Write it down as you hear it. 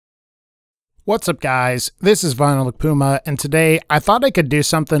What's up guys, this is VinylicPuma, and today I thought I could do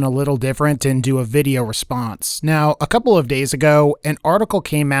something a little different and do a video response. Now, a couple of days ago, an article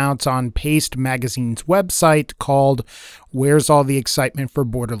came out on Paste Magazine's website called "Where's All the Excitement for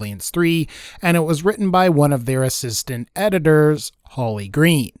Borderlands 3?" and it was written by one of their assistant editors, Holly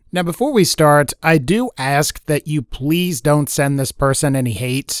Green. Now, before we start, I do ask that you please don't send this person any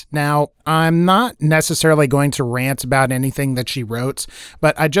hate. Now, I'm not necessarily going to rant about anything that she wrote,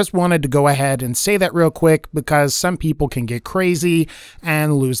 but I just wanted to go ahead and say that real quick because some people can get crazy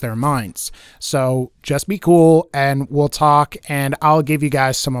and lose their minds. So just be cool and we'll talk, and I'll give you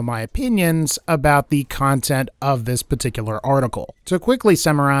guys some of my opinions about the content of this particular article. To quickly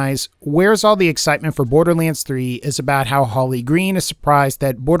summarize, Where's All the Excitement for Borderlands 3 is about how Holly Green is surprised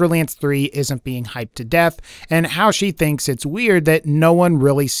that Borderlands 3 isn't being hyped to death, and how she thinks it's weird that no one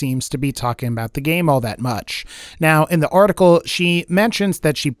really seems to be talking about the game all that much. Now, in the article, she mentions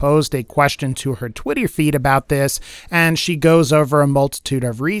that she posed a question to her Twitter feed about this, and she goes over a multitude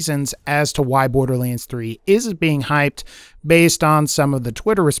of reasons as to why Borderlands 3 isn't being hyped based on some of the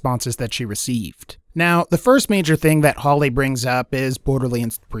Twitter responses that she received. Now, the first major thing that Holly brings up is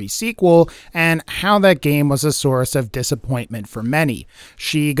Borderlands pre-sequel and how that game was a source of disappointment for many.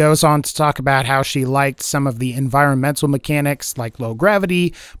 She goes on to talk about how she liked some of the environmental mechanics like low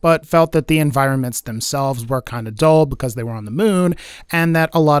gravity, but felt that the environments themselves were kind of dull because they were on the moon, and that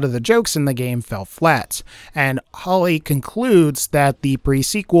a lot of the jokes in the game fell flat. And Holly concludes that the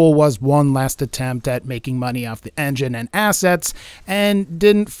pre-sequel was one last attempt at making money off the engine and assets, and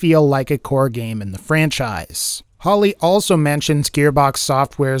didn't feel like a core game in the franchise. Holly also mentions Gearbox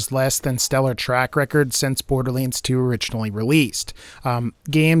Software's less than stellar track record since Borderlands 2 originally released.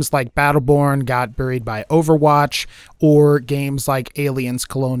 Games like Battleborn got buried by Overwatch, or games like Aliens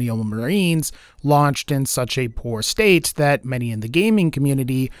Colonial Marines launched in such a poor state that many in the gaming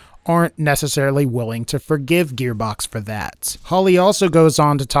community aren't necessarily willing to forgive Gearbox for that. Holly also goes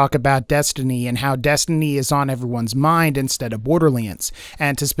on to talk about Destiny and how Destiny is on everyone's mind instead of Borderlands.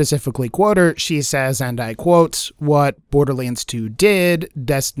 And to specifically quote her, she says, and I quote, "What Borderlands 2 did,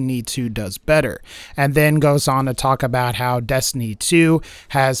 Destiny 2 does better." And then goes on to talk about how Destiny 2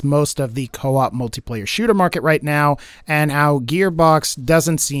 has most of the co-op multiplayer shooter market right now, and how Gearbox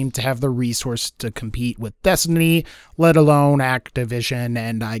doesn't seem to have the resources to compete with Destiny, let alone Activision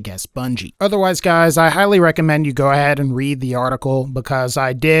and I guess Bungie. Otherwise, guys, I highly recommend you go ahead and read the article because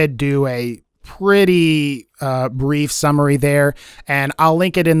I did do a pretty brief summary there, and I'll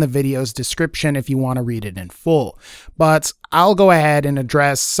link it in the video's description if you want to read it in full. But I'll go ahead and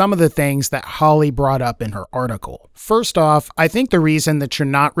address some of the things that Holly brought up in her article. First off, I think the reason that you're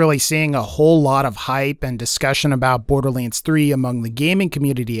not really seeing a whole lot of hype and discussion about Borderlands 3 among the gaming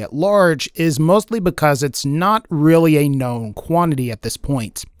community at large is mostly because it's not really a known quantity at this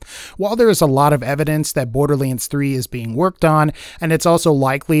point. While there is a lot of evidence that Borderlands 3 is being worked on, and it's also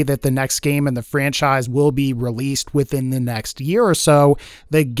likely that the next game in the franchise will be released within the next year or so,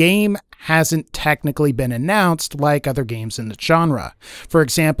 the game hasn't technically been announced like other games in the genre. For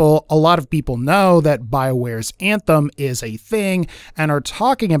example, a lot of people know that BioWare's Anthem is a thing and are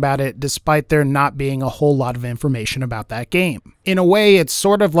talking about it despite there not being a whole lot of information about that game. In a way, it's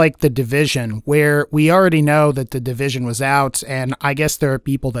sort of like The Division, where we already know that The Division was out, and I guess there are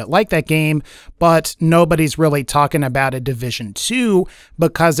people that like that game, but nobody's really talking about a Division 2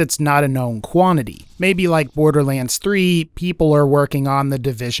 because it's not a known quantity. Maybe like Borderlands 3, people are working on the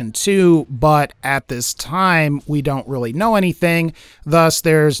Division 2, but at this time, we don't really know anything, thus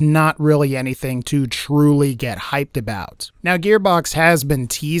there's not really anything to truly get hyped about. Now, Gearbox has been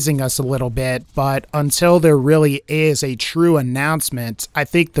teasing us a little bit, but until there really is a true announcement, I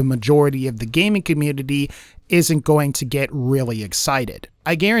think the majority of the gaming community isn't going to get really excited.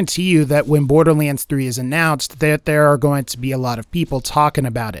 I guarantee you that when Borderlands 3 is announced, that there are going to be a lot of people talking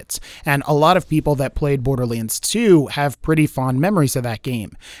about it. And a lot of people that played Borderlands 2 have pretty fond memories of that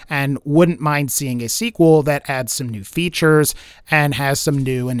game, and wouldn't mind seeing a sequel that adds some new features and has some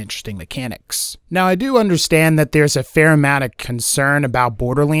new and interesting mechanics. Now, I do understand that there's a fair amount of concern about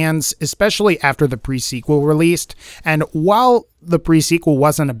Borderlands, especially after the pre-sequel released, and while the pre-sequel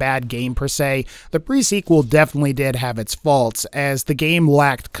wasn't a bad game per se, the pre-sequel definitely did have its faults, as the game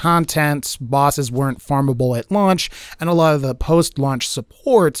lacked content, bosses weren't farmable at launch, and a lot of the post-launch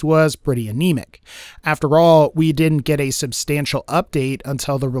support was pretty anemic. After all, we didn't get a substantial update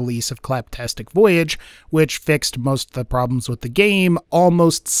until the release of Claptastic Voyage, which fixed most of the problems with the game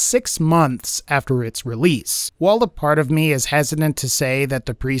almost 6 months after its release. While a part of me is hesitant to say that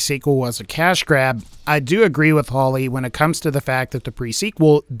the pre-sequel was a cash grab, I do agree with Holly when it comes to the fact that the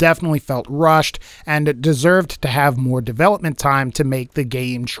pre-sequel definitely felt rushed and it deserved to have more development time to make the the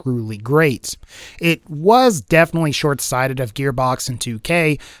game truly great. It was definitely short-sighted of Gearbox and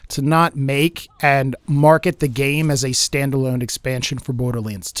 2K to not make and market the game as a standalone expansion for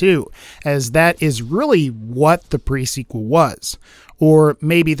Borderlands 2, as that is really what the pre-sequel was. Or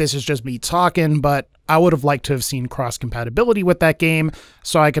maybe this is just me talking, but I would have liked to have seen cross-compatibility with that game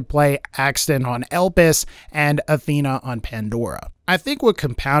so I could play Axton on Elpis and Athena on Pandora. I think what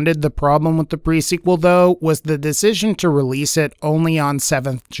compounded the problem with the pre-sequel, though, was the decision to release it only on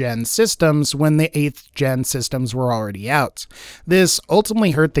 7th gen systems when the 8th gen systems were already out. This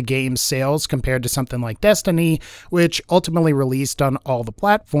ultimately hurt the game's sales compared to something like Destiny, which ultimately released on all the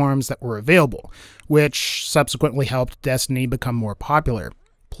platforms that were available, which subsequently helped Destiny become more popular.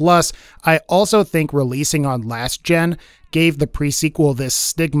 Plus, I also think releasing on last gen gave the pre-sequel this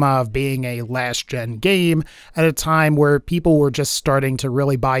stigma of being a last-gen game at a time where people were just starting to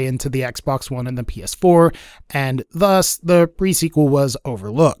really buy into the Xbox One and the PS4, and thus the pre-sequel was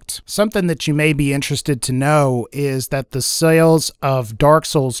overlooked. Something that you may be interested to know is that the sales of Dark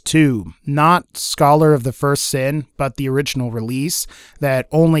Souls 2, not Scholar of the First Sin, but the original release that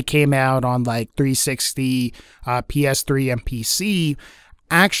only came out on like 360, PS3, and PC,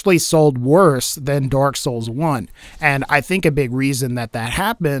 actually sold worse than Dark Souls 1. And I think a big reason that that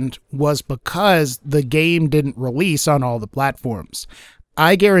happened was because the game didn't release on all the platforms.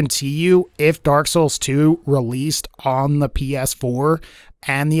 I guarantee you, if Dark Souls 2 released on the PS4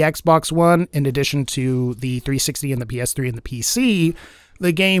 and the Xbox One, in addition to the 360 and the PS3 and the PC,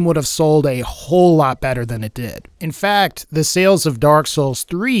 the game would have sold a whole lot better than it did. In fact, the sales of Dark Souls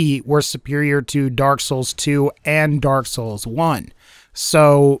 3 were superior to Dark Souls 2 and Dark Souls 1.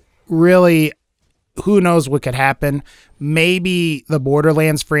 So really, who knows what could happen? Maybe the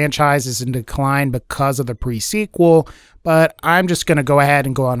Borderlands franchise is in decline because of the pre-sequel, but I'm just going to go ahead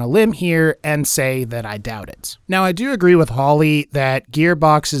and go on a limb here and say that I doubt it. Now, I do agree with Holly that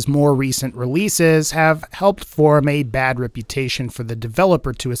Gearbox's more recent releases have helped form a bad reputation for the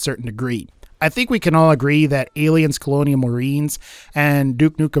developer to a certain degree. I think we can all agree that Aliens Colonial Marines and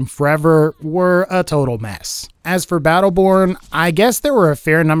Duke Nukem Forever were a total mess. As for Battleborn, I guess there were a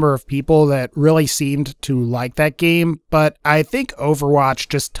fair number of people that really seemed to like that game, but I think Overwatch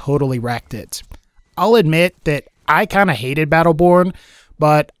just totally wrecked it. I'll admit that I kind of hated Battleborn,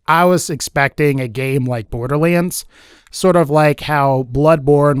 but I was expecting a game like Borderlands, sort of like how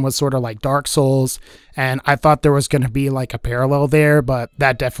Bloodborne was sort of like Dark Souls, and I thought there was going to be like a parallel there, but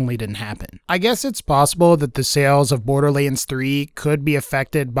that definitely didn't happen. I guess it's possible that the sales of Borderlands 3 could be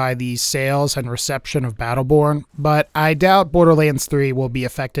affected by the sales and reception of Battleborn, but I doubt Borderlands 3 will be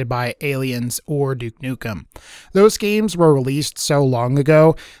affected by Aliens or Duke Nukem. Those games were released so long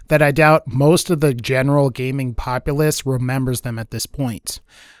ago that I doubt most of the general gaming populace remembers them at this point.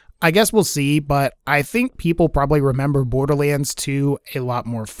 I guess we'll see, but I think people probably remember Borderlands 2 a lot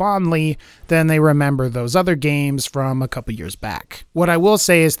more fondly than they remember those other games from a couple years back. What I will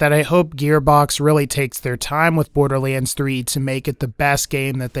say is that I hope Gearbox really takes their time with Borderlands 3 to make it the best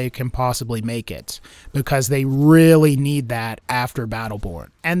game that they can possibly make it, because they really need that after Battleborn.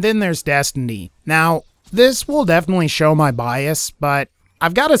 And then there's Destiny. Now, this will definitely show my bias, but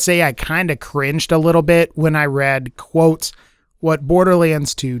I've got to say I kind of cringed a little bit when I read, quote, "What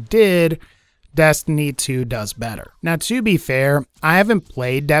Borderlands 2 did, Destiny 2 does better." Now, to be fair, I haven't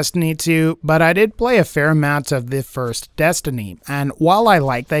played Destiny 2, but I did play a fair amount of the first Destiny, and while I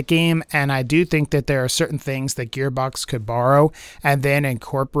like that game, and I do think that there are certain things that Gearbox could borrow and then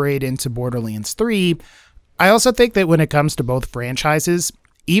incorporate into Borderlands 3, I also think that when it comes to both franchises,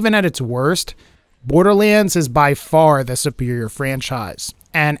 even at its worst, Borderlands is by far the superior franchise.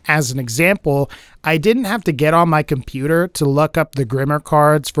 And as an example, I didn't have to get on my computer to look up the Grimmer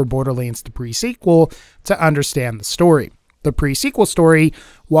cards for Borderlands the pre-sequel to understand the story. The pre-sequel story,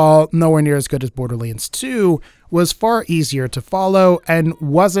 while nowhere near as good as Borderlands 2, was far easier to follow and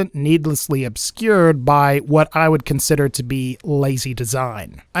wasn't needlessly obscured by what I would consider to be lazy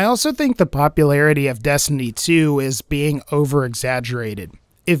design. I also think the popularity of Destiny 2 is being over-exaggerated.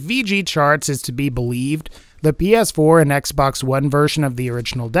 If VG Charts is to be believed, the PS4 and Xbox One version of the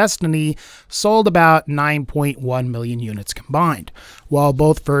original Destiny sold about 9.1 million units combined, while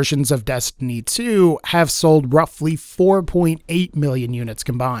both versions of Destiny 2 have sold roughly 4.8 million units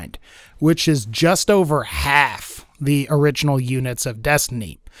combined, which is just over half the original units of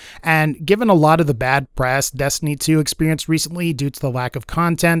Destiny. And given a lot of the bad press Destiny 2 experienced recently due to the lack of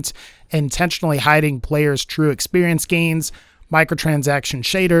content, intentionally hiding players' true experience gains, microtransaction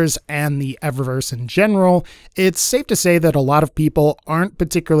shaders, and the Eververse in general, it's safe to say that a lot of people aren't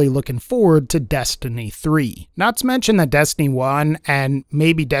particularly looking forward to Destiny 3. Not to mention that Destiny 1 and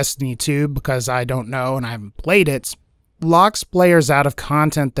maybe Destiny 2, because I don't know and I haven't played it, locks players out of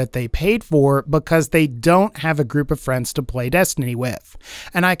content that they paid for because they don't have a group of friends to play Destiny with.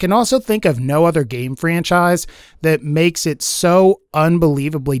 And I can also think of no other game franchise that makes it so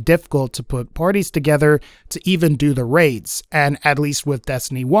unbelievably difficult to put parties together to even do the raids, and at least with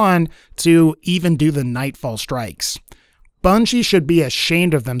Destiny 1, to even do the Nightfall strikes. Bungie should be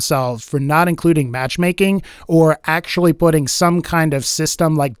ashamed of themselves for not including matchmaking or actually putting some kind of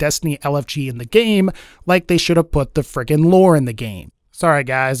system like Destiny LFG in the game, like they should have put the friggin' lore in the game. Sorry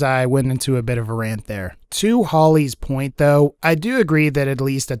guys, I went into a bit of a rant there. To Holly's point though, I do agree that at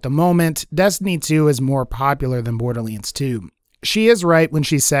least at the moment, Destiny 2 is more popular than Borderlands 2. She is right when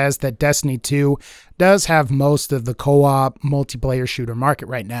she says that Destiny 2 does have most of the co-op multiplayer shooter market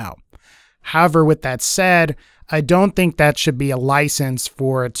right now. However, with that said, I don't think that should be a license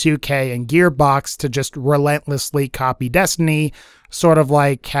for 2K and Gearbox to just relentlessly copy Destiny, sort of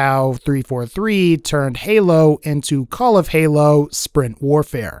like how 343 turned Halo into Call of Halo Sprint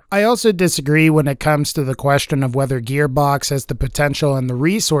Warfare. I also disagree when it comes to the question of whether Gearbox has the potential and the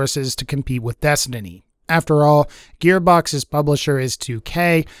resources to compete with Destiny. After all, Gearbox's publisher is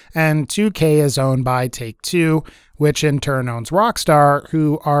 2K, and 2K is owned by Take-Two, which in turn owns Rockstar,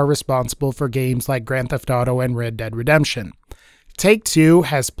 who are responsible for games like Grand Theft Auto and Red Dead Redemption. Take-Two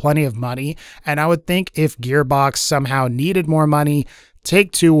has plenty of money, and I would think if Gearbox somehow needed more money,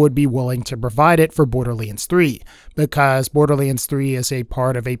 Take-Two would be willing to provide it for Borderlands 3, because Borderlands 3 is a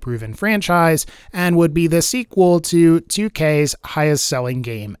part of a proven franchise and would be the sequel to 2K's highest selling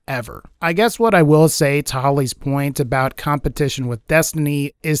game ever. I guess what I will say to Holly's point about competition with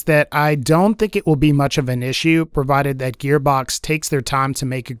Destiny is that I don't think it will be much of an issue provided that Gearbox takes their time to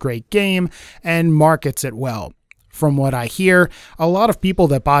make a great game and markets it well. From what I hear, a lot of people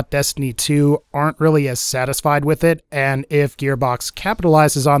that bought Destiny 2 aren't really as satisfied with it, and if Gearbox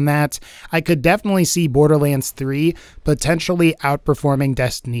capitalizes on that, I could definitely see Borderlands 3 potentially outperforming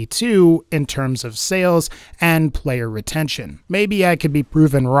Destiny 2 in terms of sales and player retention. Maybe I could be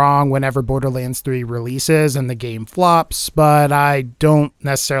proven wrong whenever Borderlands 3 releases and the game flops, but I don't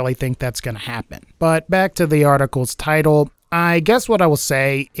necessarily think that's going to happen. But back to the article's title, I guess what I will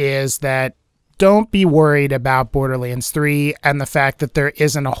say is that don't be worried about Borderlands 3 and the fact that there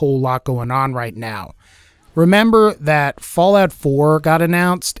isn't a whole lot going on right now. Remember that Fallout 4 got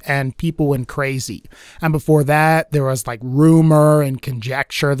announced and people went crazy. And before that, there was like rumor and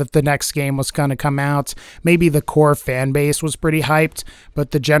conjecture that the next game was going to come out. Maybe the core fan base was pretty hyped, but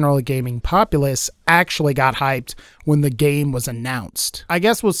the general gaming populace actually got hyped when the game was announced. I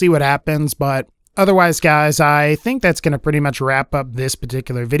guess we'll see what happens, but otherwise, guys, I think that's going to pretty much wrap up this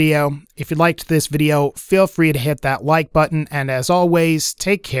particular video. If you liked this video, feel free to hit that like button, and as always,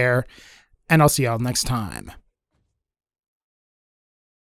 take care, and I'll see y'all next time.